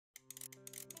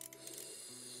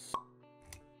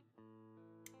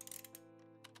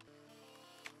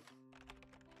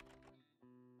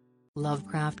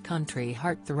Lovecraft Country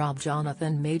heartthrob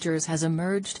Jonathan Majors has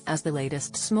emerged as the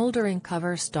latest smoldering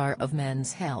cover star of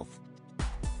Men's Health.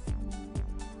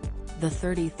 The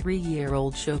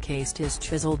 33-year-old showcased his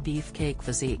chiseled beefcake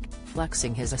physique,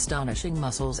 flexing his astonishing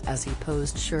muscles as he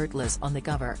posed shirtless on the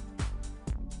cover.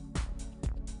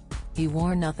 He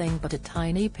wore nothing but a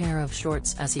tiny pair of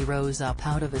shorts as he rose up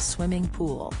out of a swimming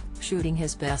pool, shooting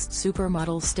his best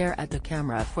supermodel stare at the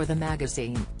camera for the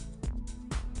magazine.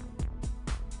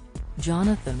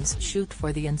 Jonathan's shoot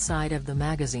for the inside of the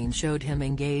magazine showed him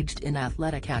engaged in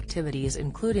athletic activities,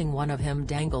 including one of him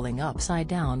dangling upside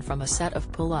down from a set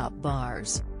of pull-up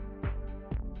bars.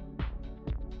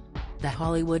 The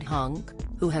Hollywood hunk,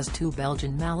 who has two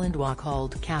Belgian Malinois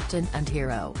called Captain and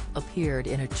Hero, appeared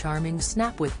in a charming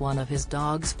snap with one of his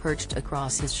dogs perched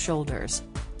across his shoulders.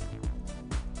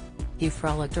 He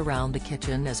frolicked around the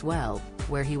kitchen as well,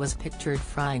 where he was pictured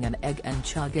frying an egg and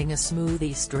chugging a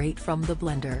smoothie straight from the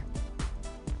blender.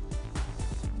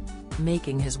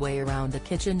 Making his way around the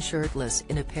kitchen shirtless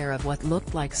in a pair of what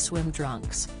looked like swim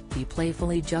trunks, he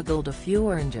playfully juggled a few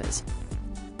oranges.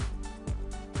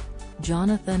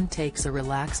 Jonathan takes a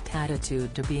relaxed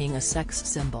attitude to being a sex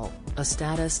symbol, a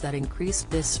status that increased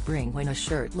this spring when a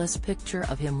shirtless picture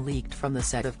of him leaked from the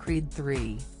set of Creed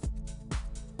 3.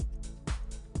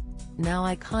 Now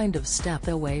I kind of step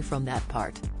away from that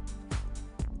part.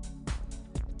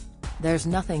 There's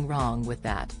nothing wrong with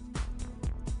that.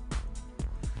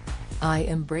 I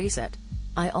embrace it.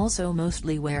 I also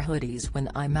mostly wear hoodies when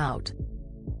I'm out.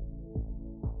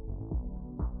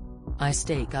 I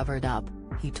stay covered up,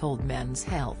 he told Men's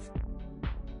Health.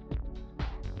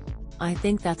 I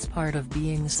think that's part of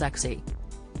being sexy.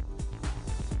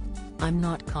 I'm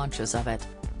not conscious of it.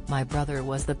 My brother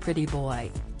was the pretty boy.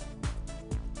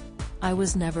 I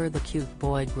was never the cute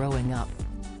boy growing up.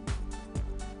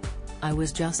 I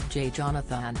was just J.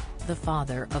 Jonathan, the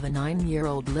father of a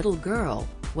 9-year-old little girl,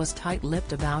 was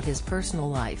tight-lipped about his personal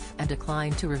life and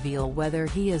declined to reveal whether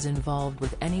he is involved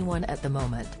with anyone at the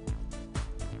moment.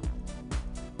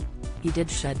 He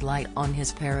did shed light on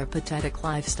his peripatetic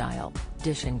lifestyle,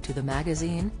 dishing to the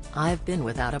magazine, "I've been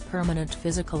without a permanent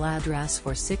physical address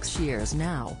for 6 years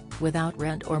now, without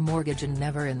rent or mortgage and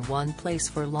never in one place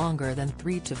for longer than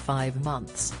 3 to 5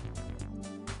 months."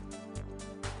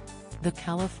 The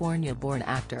California-born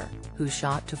actor, who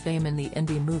shot to fame in the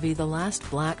indie movie The Last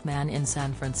Black Man in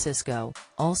San Francisco,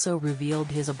 also revealed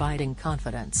his abiding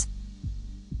confidence.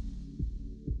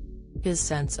 His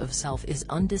sense of self is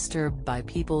undisturbed by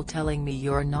people telling me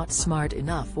you're not smart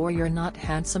enough or you're not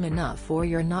handsome enough or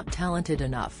you're not talented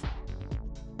enough.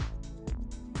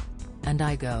 And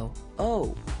I go,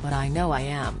 oh, but I know I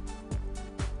am.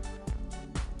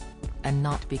 And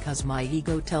not because my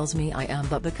ego tells me I am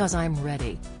but because I'm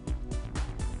ready.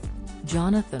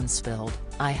 Jonathan spilled,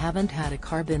 I haven't had a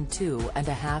carb in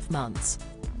 2.5 months.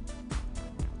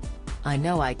 I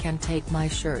know I can take my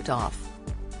shirt off.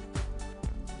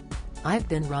 I've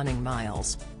been running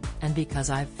miles. And because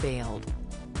I've failed.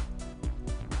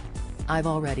 I've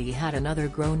already had another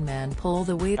grown man pull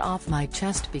the weight off my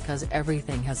chest because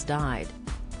everything has died.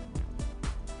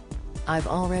 I've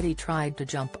already tried to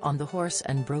jump on the horse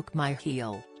and broke my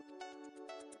heel.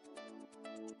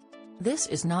 This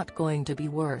is not going to be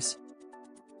worse.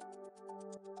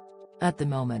 At the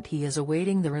moment he is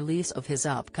awaiting the release of his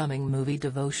upcoming movie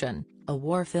Devotion, a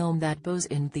war film that goes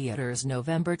in theaters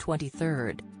November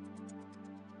 23.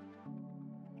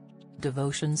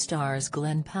 Devotion stars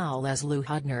Glenn Powell as Lou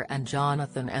Hudner and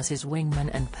Jonathan as his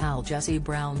wingman and pal Jesse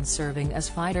Brown serving as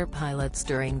fighter pilots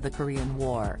during the Korean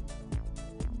War.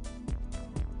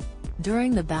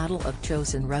 During the Battle of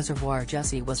Chosin Reservoir,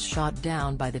 Jesse was shot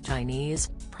down by the Chinese,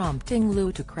 prompting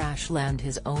Lou to crash-land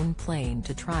his own plane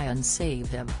to try and save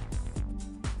him.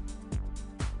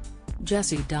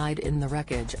 Jesse died in the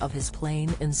wreckage of his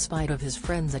plane in spite of his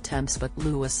friends' attempts, but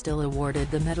Lou was still awarded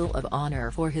the Medal of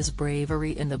Honor for his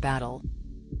bravery in the battle.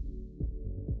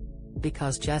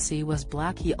 Because Jesse was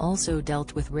black, he also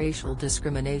dealt with racial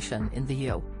discrimination in the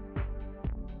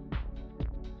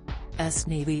U.S.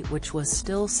 Navy, which was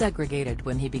still segregated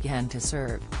when he began to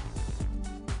serve.